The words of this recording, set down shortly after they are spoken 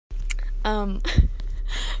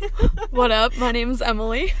What up? My name's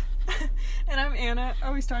Emily. And I'm Anna.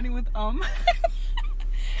 Are we starting with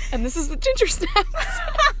And this is the Ginger Snaps.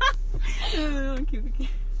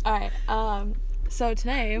 Alright, so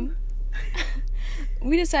today,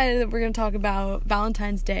 we decided that we're going to talk about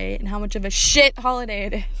Valentine's Day and how much of a shit holiday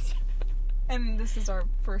it is. And this is our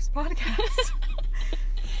first podcast.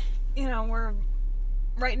 You know,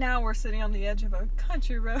 right now we're sitting on the edge of a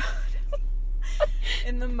country road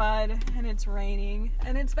in the mud, and it's raining,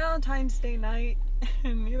 and it's Valentine's Day night,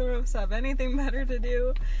 and neither of us have anything better to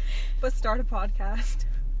do but start a podcast.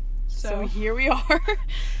 So here we are.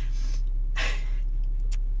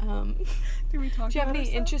 Do we talk do you have about any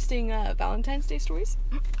ourselves? interesting Valentine's Day stories?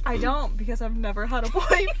 I don't, because I've never had a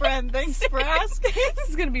boyfriend. Thanks for asking. This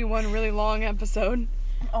is going to be one really long episode.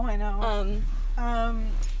 Oh, I know.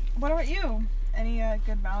 What about you? Any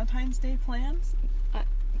good Valentine's Day plans?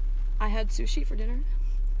 I had sushi for dinner.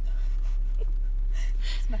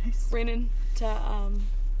 It's nice. Ran into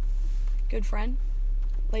good friend,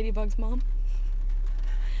 Ladybug's mom.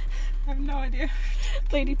 I have no idea.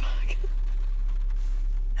 Ladybug.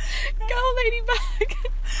 Go, Ladybug!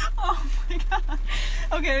 Oh my god.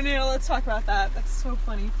 Okay, no, let's talk about that. That's so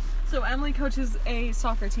funny. So Emily coaches a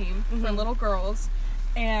soccer team for little girls,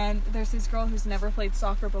 and there's this girl who's never played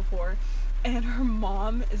soccer before, and her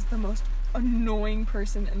mom is the most annoying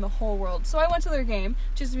person in the whole world. So I went to their game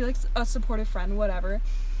just to be like a supportive friend, whatever.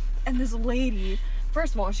 And this lady,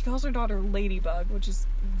 first of all, she calls her daughter Ladybug, which is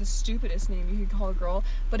the stupidest name you could call a girl,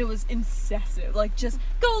 but it was incessive. Like, just,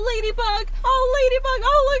 go Ladybug! Oh, Ladybug!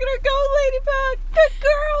 Oh, look at her go, Ladybug! Good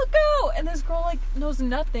girl, go! And this girl, like, knows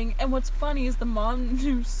nothing, and what's funny is the mom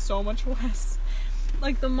knew so much less.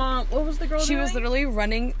 Like, the mom, what was the girl doing? She was literally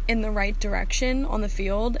running in the right direction on the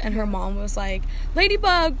field, and her mom was like,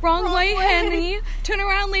 Ladybug, wrong way, honey. Turn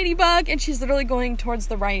around, Ladybug. And she's literally going towards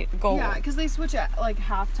the right goal. Yeah, because they switch at, like,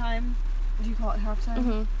 halftime. Do you call it halftime?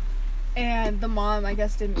 Mm-hmm. And the mom, I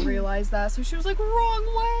guess, didn't realize that, so she was like, wrong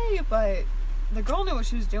way! But the girl knew what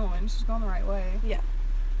she was doing. She was going the right way. Yeah.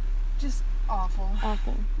 Just awful.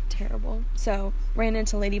 Awful. Terrible. So, ran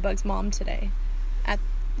into Ladybug's mom today at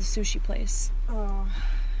the sushi place. Oh.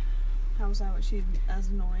 How was that? Was she as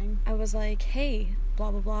annoying? I was like, hey, blah,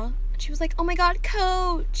 blah, blah. And she was like, oh my god,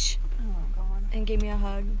 coach! Oh, God. And gave me a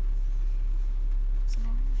hug. That's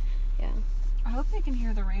annoying. Yeah. I hope they can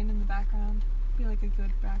hear the rain in the background. Be like a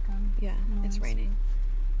good background. Yeah, noise. it's raining.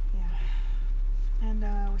 Yeah. And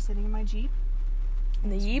we're sitting in my Jeep.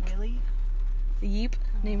 In the It's Yeep. Willie. The Yeep,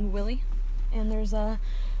 named Willie. And there's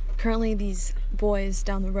currently these boys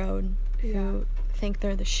down the road who think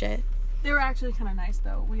they're the shit. They were actually kind of nice,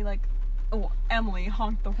 though. We, Emily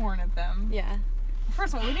honked the horn at them. Yeah.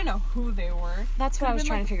 First of all, we didn't know who they were. That's what I was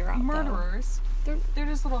trying to figure out, murderers. They're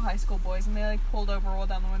just little high school boys, and they, pulled over, rolled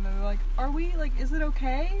down the window. They're like, are we, is it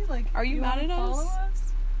okay? Are you mad at follow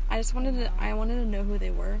us? I just wanted to know who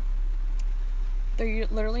they were. They're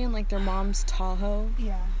literally in, their mom's Tahoe.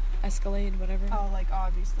 Yeah. Escalade, whatever. Oh,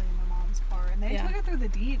 obviously in their mom's car. And they took it through the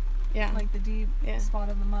deep. Yeah. The deep spot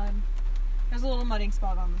of the mud. There's a little mudding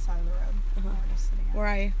spot on the side of the road. Uh-huh. We're just sitting at. Where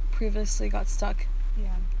I previously got stuck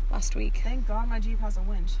last week. Thank God my Jeep has a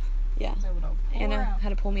winch. Yeah. I was able to pull her Anna out. had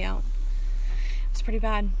to pull me out. It was pretty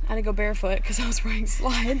bad. I had to go barefoot because I was wearing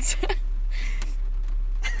slides.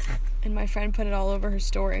 And my friend put it all over her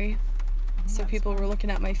story. So people were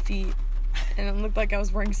looking at my feet. And it looked like I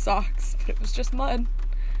was wearing socks. But it was just mud.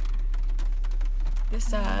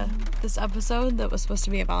 This episode that was supposed to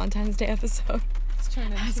be a Valentine's Day episode. It's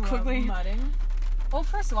turned into quickly mudding. Well,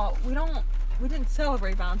 first of all, we didn't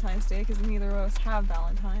celebrate Valentine's Day because neither of us have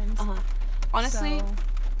Valentine's. Honestly,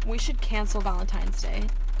 we should cancel Valentine's Day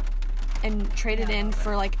and trade it in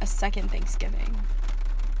for a second Thanksgiving.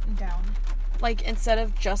 Down. Instead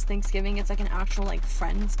of just Thanksgiving, it's an actual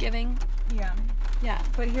Friendsgiving. Yeah. Yeah.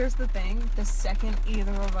 But here's the thing, the second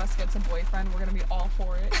either of us gets a boyfriend, we're gonna be all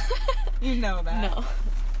for it. You know that. No.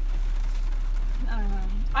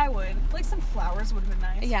 I would. Some flowers would have been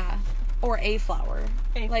nice. Yeah. Or a flower.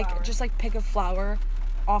 Flower. Just pick a flower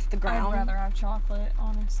off the ground. I'd rather have chocolate,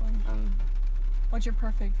 honestly. What's your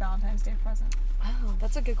perfect Valentine's Day present? Oh,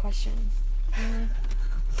 that's a good question. I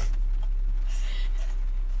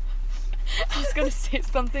was going to say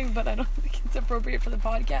something, but I don't think it's appropriate for the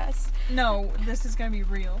podcast. No, this is going to be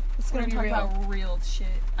real. It's going to be talk real. about real shit.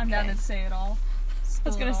 I'm down to say it all. I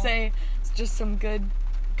was going to say, it's just some good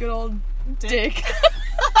old dick.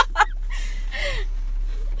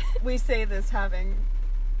 We say this having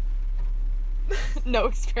no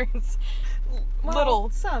experience. Well, little.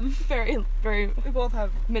 Some. Very, very We both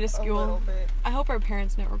have minuscule. a little bit. I hope our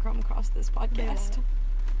parents never come across this podcast.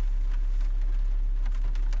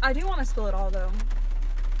 I do want to spill it all, though.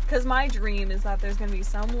 Because my dream is that there's going to be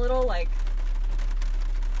some little, like,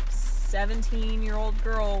 17-year-old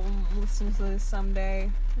girl listening to this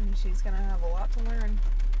someday. And she's going to have a lot to learn.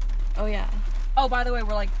 Oh, yeah. Oh, by the way,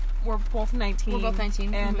 we're both 19. We're both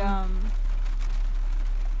 19. And,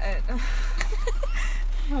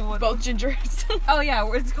 both gingers. Oh, yeah,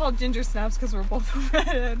 it's called Ginger Snaps because we're both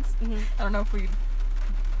redheads. Mm-hmm. I don't know if we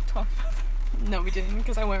talked about that. No, we didn't,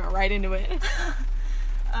 because I went right into it.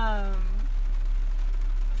 Wow.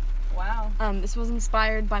 This was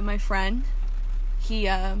inspired by my friend. He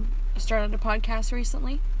started a podcast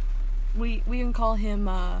recently. We can call him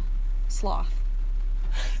Sloth.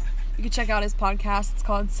 You can check out his podcast. It's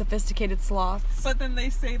called Sophisticated Sloths. But then they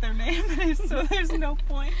say their name, so there's no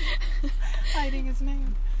point hiding his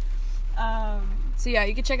name. So yeah,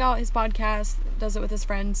 you can check out his podcast. Does it with his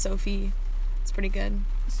friend Sophie. It's pretty good.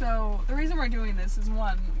 So the reason we're doing this is,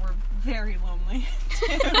 one, we're very lonely.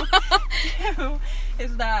 Two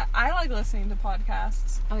is that I like listening to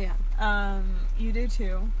podcasts. Oh yeah. You do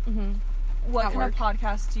too. Mm-hmm. What At kind work. of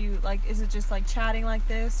podcasts do you like? Is it just like chatting like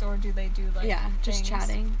this, or do they do like just things?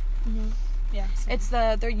 chatting. Mm-hmm. Yeah.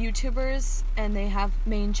 So. They're YouTubers, and they have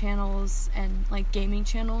main channels and like gaming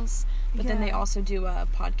channels, but then they Yeah. also do a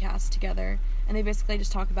podcast together, and they basically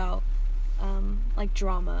just talk about like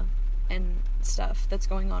drama and stuff that's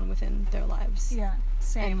going on within their lives. Yeah.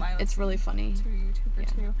 Same. And it's really funny. To a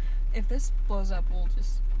YouTuber too. If this blows up, we'll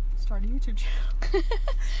just start a YouTube channel.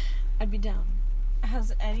 I'd be down.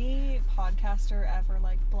 Has any podcaster ever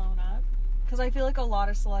like blown up? Because I feel like a lot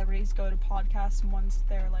of celebrities go to podcasts once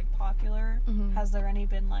they're like popular. Mm-hmm. Has there any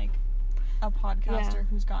been like a podcaster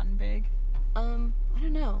who's gotten big? I don't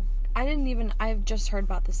know. I've just heard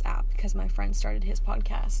about this app because my friend started his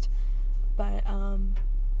podcast. But,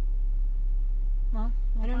 Well,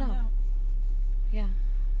 I don't know. Yeah.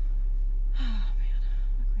 Oh, man.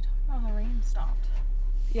 What can we talk about? Oh, the rain stopped.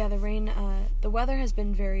 Yeah, the rain, the weather has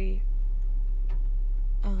been very,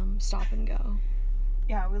 stop and go.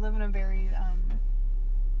 Yeah, we live in a very,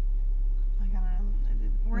 like, I don't know,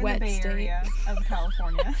 we're Wet in the Bay state. Area of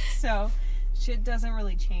California, so shit doesn't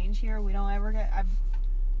really change here. We don't ever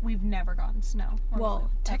we've never gotten snow. Well, Ever.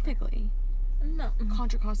 technically, No.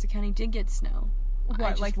 Contra Costa County did get snow.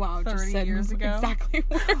 What, like 30 years ago? Exactly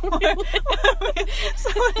where we live.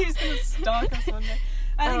 Somebody's gonna stalk us one day.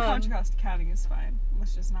 I think Contra Costa County is fine.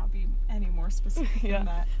 Let's just not be any more specific than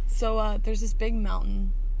that. So, there's this big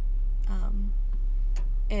mountain,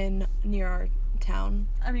 near our town.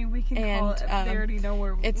 I mean, we can call it, they already know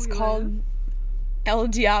where It's we called live. El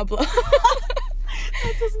Diablo.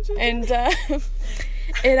 That doesn't change And,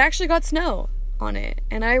 it actually got snow on it.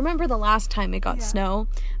 And I remember the last time it got snow.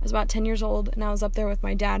 I was about 10 years old, and I was up there with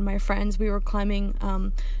my dad and my friends. We were climbing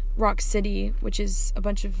Rock City, which is a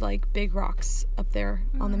bunch of like big rocks up there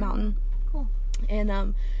on the mountain. Cool.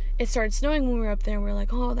 And it started snowing when we were up there, and we were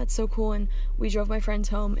like, oh, that's so cool. And we drove my friends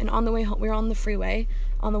home, and on the way home, we were on the freeway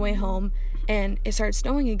on the way home, and it started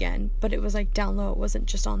snowing again, but it was like down low. It wasn't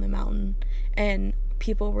just on the mountain. And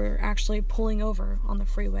people were actually pulling over on the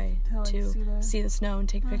freeway to see the snow and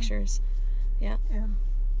take pictures. Yeah.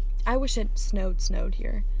 I wish it snowed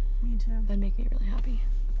here. Me too. That'd make me really happy.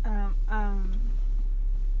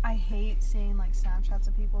 I hate seeing like Snapchats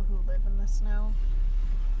of people who live in the snow.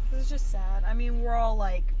 It's just sad. I mean, we're all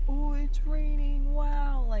like, oh, it's raining,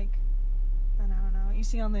 wow. Like, and I don't know. You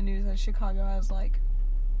see on the news that Chicago has like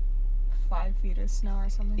 5 feet of snow or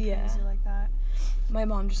something crazy like that. My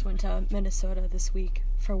mom just went to Minnesota this week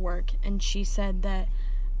for work, and she said that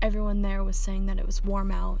everyone there was saying that it was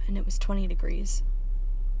warm out and it was 20 degrees.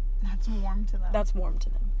 That's warm to them. That's warm to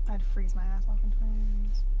them. I'd freeze my ass off in 20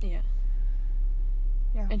 degrees. Yeah.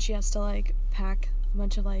 Yeah. And she has to like pack a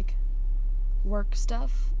bunch of like work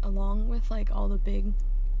stuff along with like all the big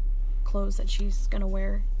clothes that she's gonna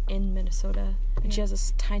wear in Minnesota. And she has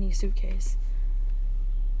this tiny suitcase.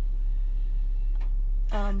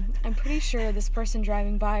 I'm pretty sure this person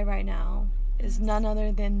driving by right now is none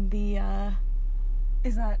other than the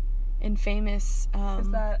Is that infamous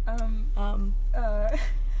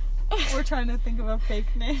we're trying to think of a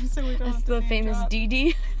fake name so we don't have to the famous Dee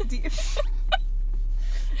Dee.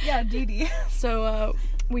 Yeah, Dee Dee. So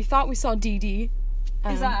we thought we saw Dee Dee.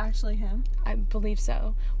 Is that actually him? I believe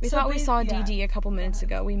so. We So thought we saw Dee yeah. Dee a couple minutes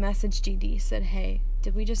ago. We messaged Dee Dee, said, "Hey,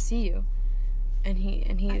 did we just see you?" And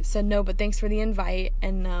he said no, but thanks for the invite.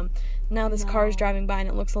 And now this car is driving by, and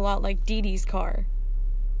it looks a lot like Dee Dee's car.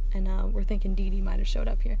 And we're thinking Dee Dee might have showed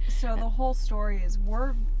up here. So the whole story is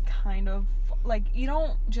we're kind of like, you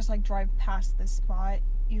don't just like drive past this spot.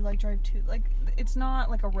 you like drive to, like, it's not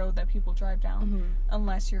like a road that people drive down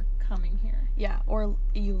unless you're coming here. Yeah, or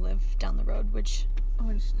you live down the road, which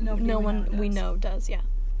no one we know does. Yeah.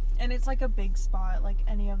 And it's like a big spot, like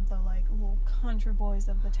any of the like little country boys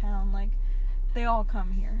of the town, like they all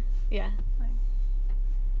come here. Yeah. Like,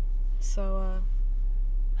 so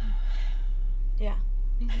yeah.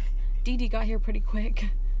 Dee Dee got here pretty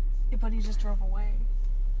quick. But he just drove away.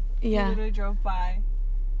 Yeah. He literally drove by,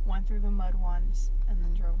 went through the mud once, and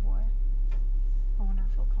then drove away. I wonder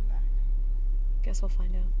if he'll come back. Guess we'll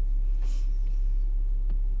find out.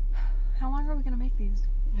 How long are we gonna make these?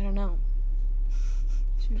 I don't know.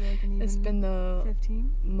 Should we do like an even It's been the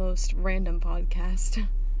 15? most random podcast.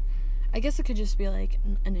 I guess it could just be like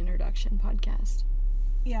an introduction podcast.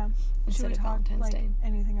 Yeah. Instead Should we of talk Valentine's like Day.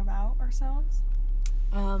 anything about ourselves?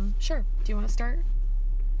 Sure. Do you want to start?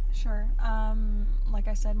 Sure. Like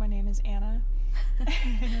I said, my name is Anna.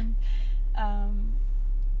 And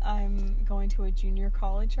I'm going to a junior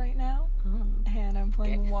college right now. Oh. And I'm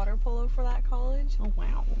playing water polo for that college. Oh,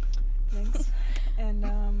 wow. Thanks. And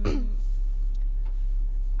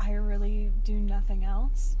I really do nothing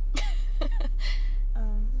else.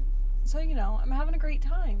 So, you know, I'm having a great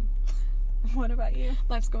time. What about you?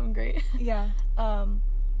 Life's going great. Yeah.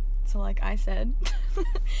 So like I said,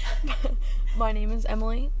 my name is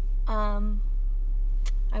Emily.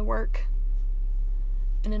 I work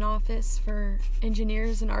in an office for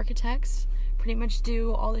engineers and architects. Pretty much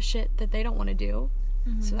do all the shit that they don't want to do.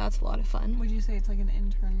 Mm-hmm. So that's a lot of fun. Would you say it's like an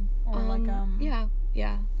intern or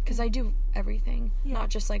Yeah. Because I do everything, not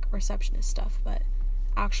just like receptionist stuff, but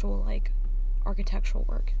actual like architectural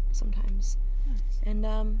work sometimes. Nice. And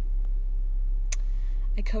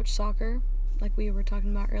I coach soccer, like we were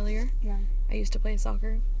talking about earlier. Yeah. I used to play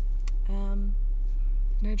soccer. And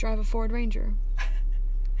I drive a Ford Ranger.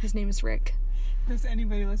 His name is Rick. Does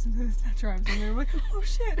anybody listen to this that drives and they're like, oh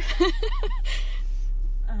shit.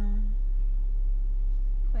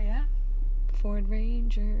 But yeah. Ford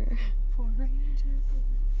Ranger. Ford Ranger.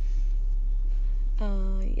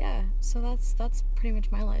 Yeah. So that's pretty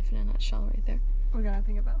much my life in a nutshell right there. We gotta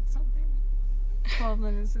think about something. 12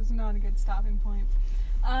 minutes is not a good stopping point.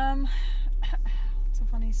 It's a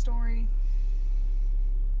funny story.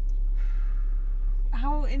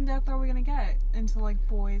 How in depth are we gonna get into like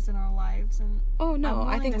boys in our lives? And oh no,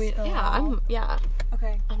 I think we. Yeah,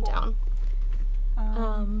 Okay, I'm cool. Down.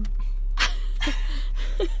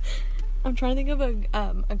 I'm trying to think of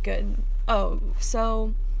a good. Oh,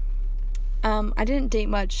 so I didn't date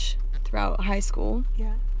much throughout high school.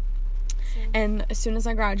 Yeah. And as soon as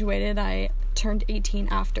I graduated, I turned 18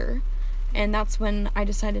 after, and that's when I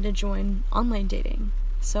decided to join online dating.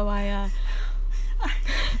 So I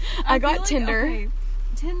got like, Tinder. Okay.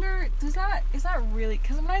 Tinder, is that really,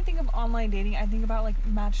 because when I think of online dating, I think about like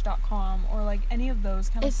Match.com or like any of those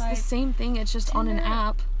kind of sites. It's the same thing, it's just Tinder, on an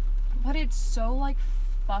app. But it's so like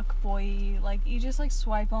fuckboy-y, like you just like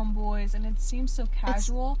swipe on boys and it seems so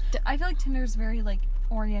casual. I feel like Tinder's very like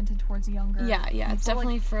oriented towards younger Yeah, it's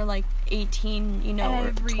definitely like, for like 18,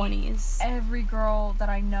 or 20s. Every girl that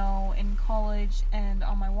I know in college and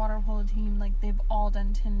on my water polo team, like they've all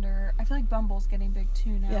done Tinder. I feel like Bumble's getting big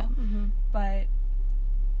too now. Yeah. Mm-hmm. But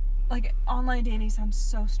like online dating sounds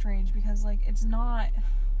so strange because like it's not,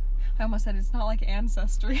 I almost said it's not like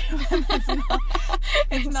Ancestry.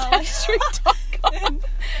 It's not Ancestry.com.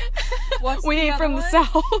 We ain't from the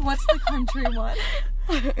South. What's the country one?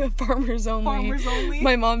 Farmers Only. Farmers Only?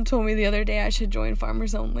 My mom told me the other day I should join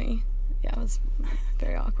Farmers Only. Yeah, it was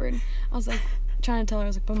very awkward. I was like, trying to tell her, I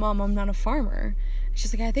was like, but Mom, I'm not a farmer.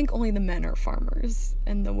 She's like, I think only the men are farmers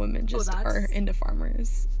and the women just are into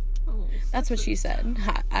farmers. Oh, that's what she said.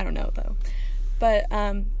 I don't know though. But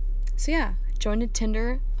so yeah, joined a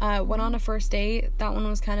Tinder. Went on a first date. That one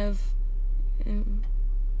was kind of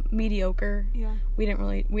mediocre. Yeah. We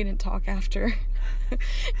didn't talk after.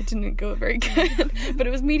 It didn't go very good. But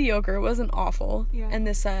it was mediocre. It wasn't awful. Yeah. And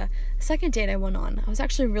this second date I went on, I was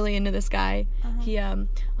actually really into this guy. Uh-huh. He on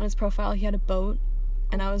his profile he had a boat,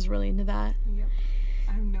 and I was really into that. Yep.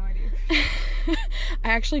 I have no idea. I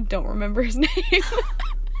actually don't remember his name.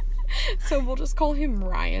 So we'll just call him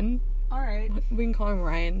Ryan. All right. We can call him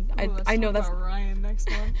Ryan. Ooh, I know that's Ryan next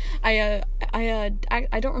one. I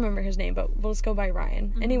don't remember his name, but we'll just go by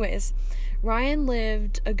Ryan. Mm-hmm. Anyways, Ryan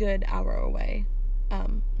lived a good hour away,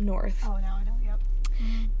 north. Oh, now I know. Yep.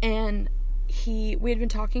 Mm-hmm. And we had been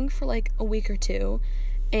talking for like a week or two,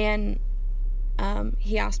 and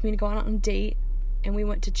he asked me to go out on a date, and we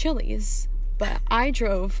went to Chili's. But I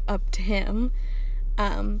drove up to him,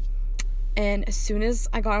 and as soon as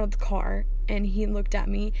I got out of the car and he looked at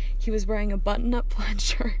me, he was wearing a button-up plaid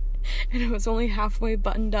shirt and it was only halfway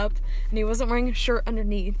buttoned up, and he wasn't wearing a shirt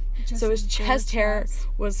underneath. Just so his chest hair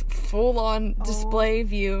was full on display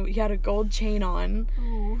view. He had a gold chain on.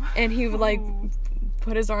 Ooh. And he would like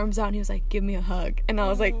put his arms out and he was like, give me a hug. And I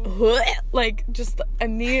was like just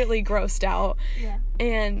immediately grossed out. Yeah.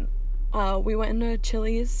 And we went into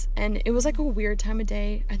Chili's, and it was like a weird time of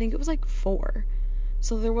day. I think it was like 4.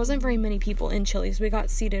 So there wasn't very many people in Chili's. We got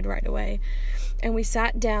seated right away. And we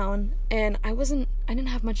sat down, and I didn't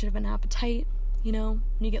have much of an appetite, you know,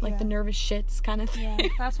 when you get like the nervous shits kind of thing. Yeah,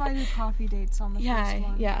 that's why I do coffee dates on the first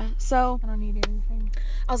one. Yeah. So I don't need anything.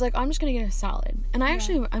 I was like, I'm just gonna get a salad. And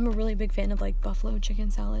I'm a really big fan of like buffalo chicken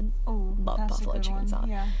salad. Oh, love that's buffalo a good chicken one. salad.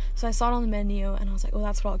 Yeah. So I saw it on the menu, and I was like, well,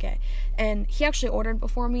 that's what I'll get. And he actually ordered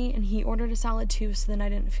before me, and he ordered a salad too, so then I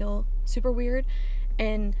didn't feel super weird.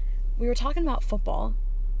 And we were talking about football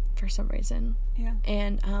for some reason. Yeah.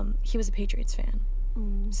 And he was a Patriots fan.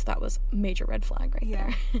 Ooh. So that was a major red flag right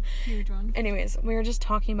there. Huge one. Anyways, we were just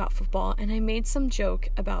talking about football, and I made some joke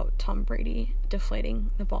about Tom Brady deflating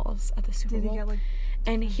the balls at the Super Bowl. Did he get, like...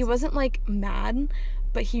 And he wasn't, like, mad,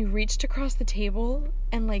 but he reached across the table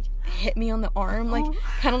and, like, hit me on the arm, like,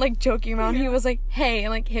 kind of, like, joking around. He was like, hey,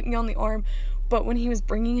 and, like, hit me on the arm. But when he was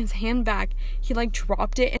bringing his hand back, he, like,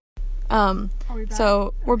 dropped it. Are we back?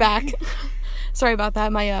 So, we're back. Sorry about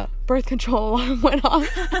that. My birth control alarm went off,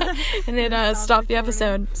 and it stopped the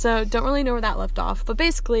episode. So, don't really know where that left off. But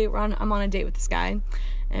basically, I'm on a date with this guy,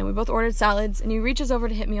 and we both ordered salads, and he reaches over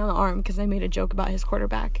to hit me on the arm because I made a joke about his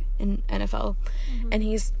quarterback in NFL. And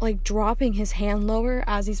he's, like, dropping his hand lower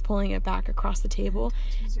as he's pulling it back across the table,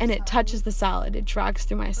 and it touches the salad. It drags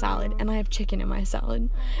through my salad, and I have chicken in my salad.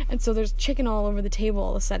 And so there's chicken all over the table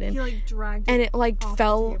all of a sudden. He, like, dragged and it, like, off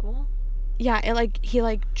fell... the table? Yeah,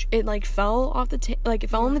 it fell off the it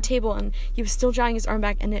fell on the table, and he was still dragging his arm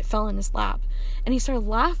back, and it fell in his lap, and he started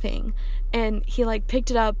laughing, and he like picked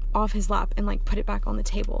it up off his lap and like put it back on the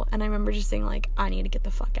table, and I remember just saying like, I need to get the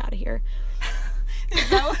fuck out of here. Is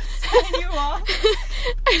that what set you off?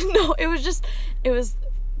 No, it was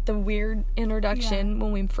the weird introduction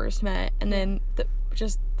when we first met, and then the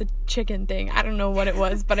chicken thing. I don't know what it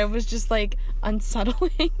was, but it was just like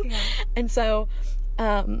unsettling. And so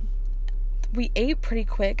we ate pretty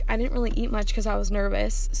quick. I didn't really eat much because I was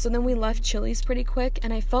nervous. So then we left Chili's pretty quick,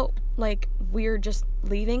 and I felt like weird just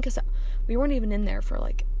leaving because we weren't even in there for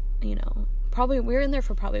like, you know, we were in there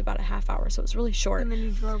for probably about a half hour, so it was really short. And then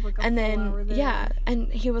you drove like a full hour there. Yeah,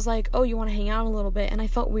 and he was like, oh, you want to hang out a little bit? And I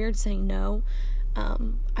felt weird saying no.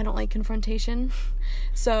 I don't like confrontation.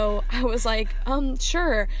 So I was like,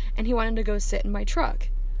 sure. And he wanted to go sit in my truck.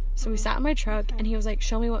 So we sat in my truck, and he was like,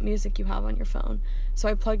 show me what music you have on your phone. So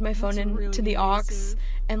I plugged my phone into the aux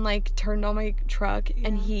and, like, turned on my truck,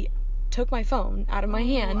 and he took my phone out of my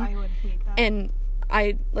hand. I would hate that. And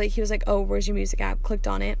he was like, oh, where's your music app? Clicked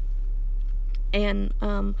on it, and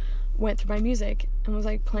went through my music and was,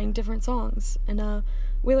 like, playing different songs. And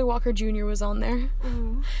Wheeler Walker Jr. was on there.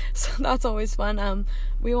 Ooh. So that's always fun.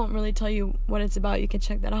 We won't really tell you what it's about. You can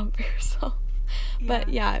check that out for yourself. But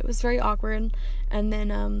yeah, it was very awkward. And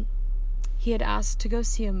then he had asked to go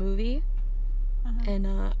see a movie, and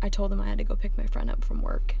I told him I had to go pick my friend up from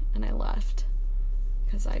work, and I left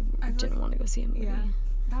because I didn't want to go see a movie. Yeah,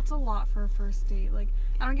 that's a lot for a first date. Like,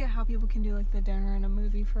 I don't get how people can do like the dinner and a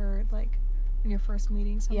movie for like when you're first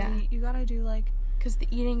meeting somebody. Yeah. You gotta do like, because the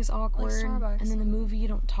eating is awkward, Starbucks. and then the movie you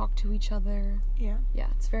don't talk to each other. Yeah,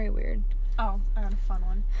 it's very weird. Oh, I got a fun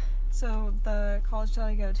one. So the college that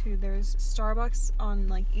I go to, there's Starbucks on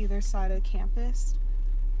like either side of the campus.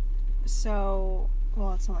 So,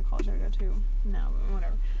 well, it's not the college I go to now, but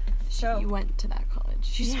whatever. So you went to that college.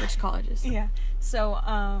 She switched colleges. Yeah. So,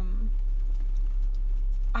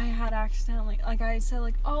 I had accidentally, like, I said,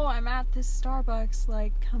 like, oh, I'm at this Starbucks,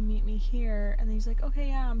 like, come meet me here. And then he's like, okay,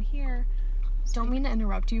 yeah, I'm here. Don't mean to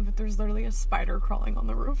interrupt you, but there's literally a spider crawling on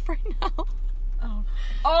the roof right now.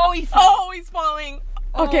 Oh, he fell. Oh, he's falling.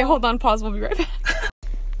 Okay, hold on, pause, we'll be right back.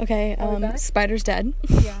 Okay, Spider's dead.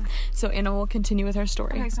 Yeah. So Anna will continue with her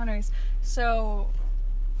story. Okay, so anyways, so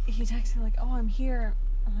he texted me like, oh, I'm here.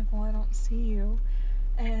 I'm like, well, I don't see you.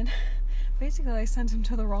 And basically I sent him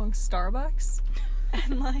to the wrong Starbucks.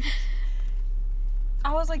 And like,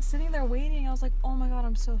 I was like sitting there waiting. I was like, oh my god,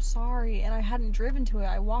 I'm so sorry. And I hadn't driven to it.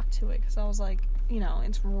 I walked to it because I was like, you know,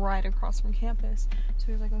 it's right across from campus. So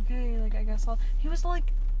he was like, okay, like, I guess he was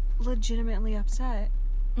like legitimately upset.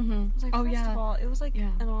 I was like, first of all, it was like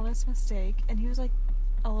an honest mistake. And he was like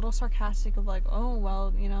a little sarcastic of like, oh,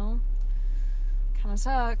 well, you know, kind of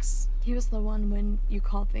sucks. He was the one when you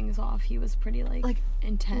called things off. He was pretty like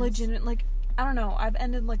intense. Legitimate, like, I don't know. I've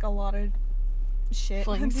ended like a lot of shit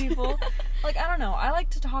with people. Like, I don't know. I like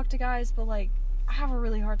to talk to guys, but like, I have a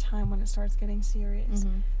really hard time when it starts getting serious.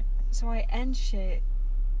 Mm-hmm. So I end shit,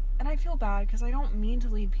 and I feel bad because I don't mean to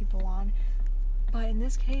lead people on. But in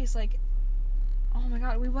this case, like, oh my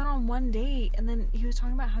god, we went on one date, and then he was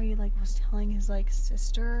talking about how he, like, was telling his, like,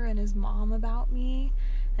 sister and his mom about me,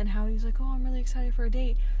 and how he was like, oh, I'm really excited for a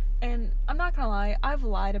date. And I'm not gonna lie, I've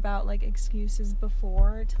lied about, like, excuses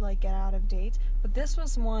before to, like, get out of dates, but this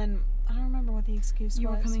was one, I don't remember what the excuse was. You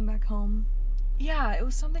were coming back home. Yeah, it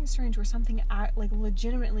was something strange where something, like,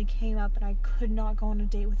 legitimately came up, and I could not go on a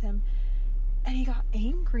date with him, and he got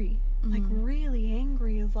angry, like, really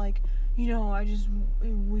angry, of, like, you know, I just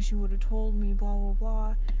wish you would have told me, blah, blah,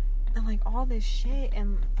 blah, and, like, all this shit,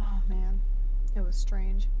 and, oh, man, it was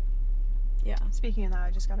strange. Yeah. Speaking of that,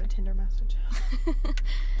 I just got a Tinder message.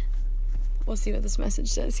 We'll see what this message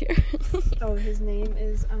says here. Oh, his name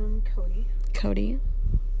is, Cody. Cody.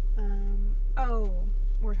 Oh,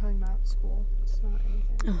 we're talking about school. It's not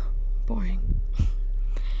anything. Oh, boring.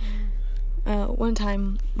 One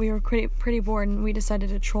time, we were pretty bored, and we decided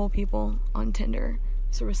to troll people on Tinder.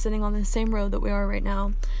 So we're sitting on the same road that we are right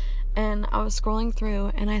now, and I was scrolling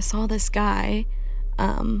through, and I saw this guy,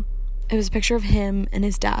 it was a picture of him and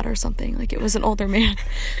his dad or something, like it was an older man,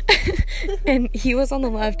 and he was on the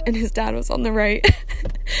left, and his dad was on the right,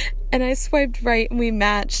 and I swiped right, and we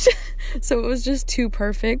matched, so it was just too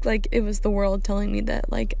perfect, like, it was the world telling me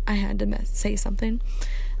that, like, I had to say something,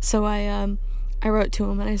 so I wrote to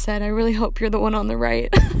him, and I said, I really hope you're the one on the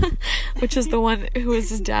right, which is the one who is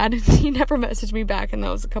his dad, and he never messaged me back, and that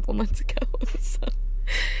was a couple months ago, so.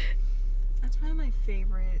 That's probably my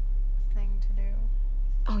favorite thing to do.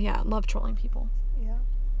 Oh, yeah, I love trolling people. Yeah.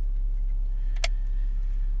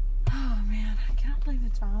 Oh, man, I can't believe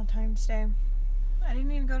it's Valentine's Day. I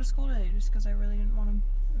didn't even go to school today just because I really didn't want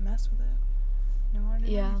to mess with it. I didn't want to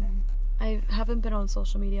do anything. I haven't been on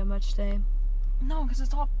social media much today. No, because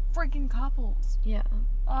it's all freaking couples. Yeah.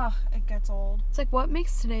 Ugh, it gets old. It's like, what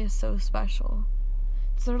makes today so special?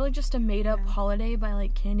 It's literally just a made-up holiday by,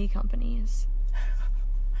 like, candy companies.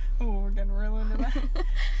 Oh, we're getting real into that.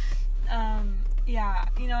 Yeah,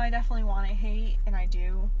 you know, I definitely want to hate, and I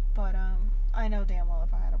do, but, I know damn well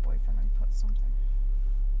if I had a boyfriend, I'd put something.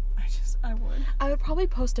 I would. I would probably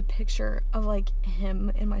post a picture of, like,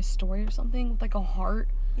 him in my story or something with, like, a heart.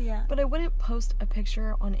 Yeah. But I wouldn't post a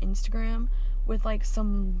picture on Instagram with, like,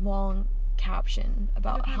 some long caption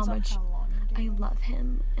about how much I love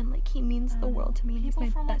him, and, like, he means the world to me, and he's my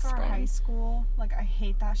best friend. People from, like, our high school, like, I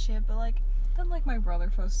hate that shit, but, like, then, like, my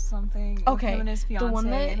brother posted something with him and his fiance, the one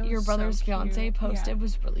that your brother's so fiance posted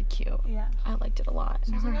was really cute. Yeah. I liked it a lot.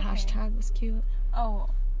 So and her hashtag was cute. Oh.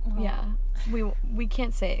 Well, yeah. We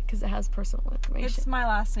can't say it because it has personal information. It's my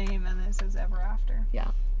last name, and this is ever after. Yeah.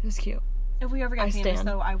 It was cute. If we ever get famous,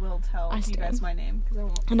 though, I will tell you guys my name. Cause I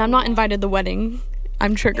won't. And I'm not invited to the wedding.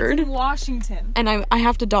 I'm triggered. It's in Washington. And I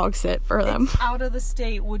have to dog sit for them. It's out of the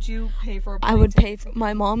state. Would you pay for a plane I would pay. ticket?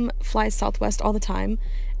 My mom flies Southwest all the time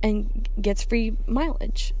and gets free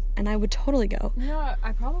mileage. And I would totally go. You know what?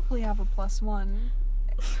 I probably have a +1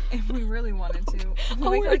 if we really wanted to. We'll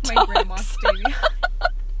make like my grandma's baby.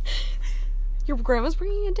 Your grandma's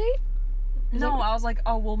bringing a date? No, I was like,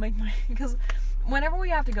 oh, we'll make my... Because whenever we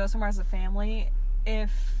have to go somewhere as a family,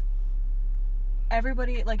 if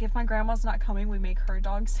everybody... Like, if my grandma's not coming, we make her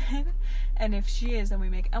dog sit. And if she is, then we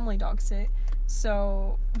make Emily dog sit.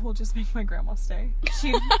 So, we'll just make my grandma stay.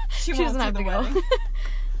 She doesn't have to go.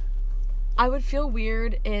 I would feel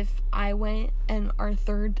weird if I went and our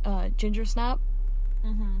third ginger snap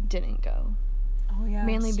didn't go. Oh, yeah.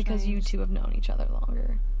 Mainly because you two have known each other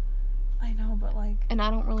longer. I know, but like... And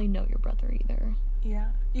I don't really know your brother either. Yeah.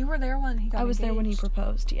 You were there when he got engaged. I was there when he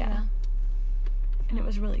proposed, yeah. And it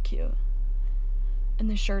was really cute.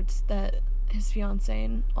 And the shirts that his fiancé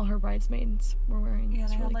and all her bridesmaids were wearing. Yeah,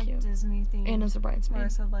 was they really had, like, cute. Disney themes. And as a bridesmaid. Where I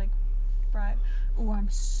said, like, bride. Ooh, I'm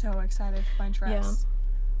so excited for my dress. Yeah.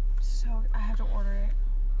 So, I have to order it.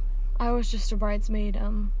 I was just a bridesmaid,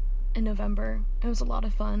 in November. It was a lot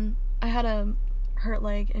of fun. I had a hurt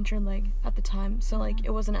leg, injured leg at the time, so, like,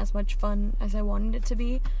 it wasn't as much fun as I wanted it to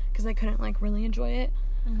be, because I couldn't, like, really enjoy it.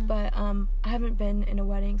 But, I haven't been in a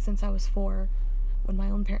wedding since I was 4, when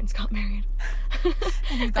my own parents got married.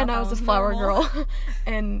 And I was a flower girl.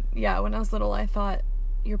 And, yeah, when I was little, I thought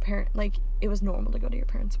your parent, like, it was normal to go to your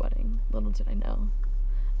parents' wedding. Little did I know.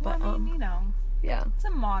 Well, But, I mean, you know. Yeah. It's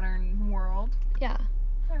a modern world. Yeah.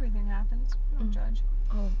 Everything happens. Don't judge.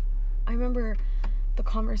 Oh, I remember the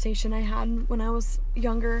conversation I had when I was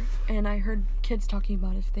younger, and I heard kids talking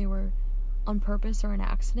about if they were on purpose or an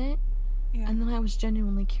accident. Yeah. And then I was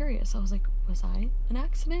genuinely curious. I was like, was I an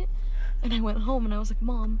accident? And I went home and I was like,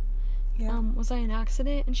 Mom, was I an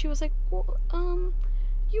accident? And she was like, well,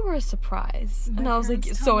 you were a surprise. My And I was like,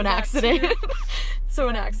 parents so tell an me that accident. too. So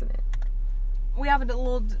an Yeah. accident. We have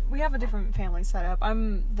a different family setup.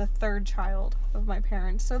 I'm the third child of my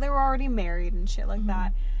parents, so they were already married and shit like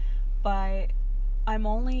that. But I'm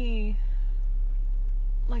only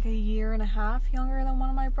like a year and a half younger than one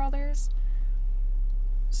of my brothers.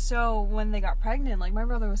 So when they got pregnant, like my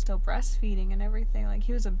brother was still breastfeeding and everything. Like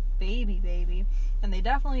he was a baby, and they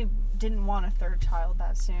definitely didn't want a third child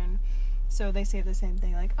that soon. So they say the same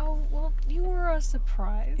thing, like, "Oh, well, you were a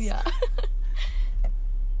surprise." Yeah.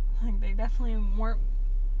 Like they definitely weren't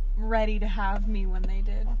ready to have me when they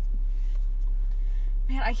did.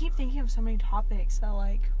 Man, I keep thinking of so many topics that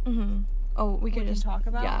like Oh, we can just talk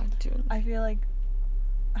about. Yeah, dude. I feel like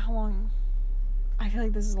how long? I feel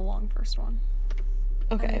like this is a long first one.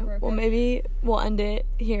 Okay. we're Well, okay. maybe we'll end it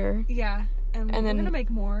here. Yeah, and we're then- gonna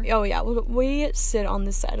make more. Oh yeah, we sit on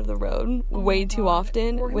the side of the road Oh way my too God.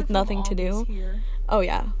 often We're gonna with film nothing to all do. these here. Oh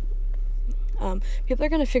yeah. People are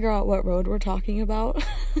gonna figure out what road we're talking about.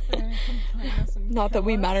 They're gonna come find us and Not that kill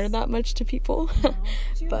we us. matter that much to people. No.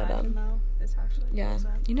 Could you But, imagine, though, this actually Yeah, blows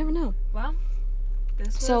up? you never know. Well, this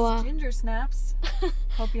was So, Ginger Snaps.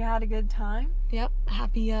 Hope you had a good time. Yep.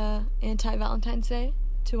 Happy anti-Valentine's Day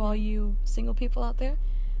to all you single people out there.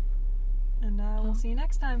 And we'll see you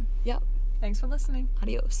next time. Yep. Thanks for listening.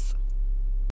 Adios.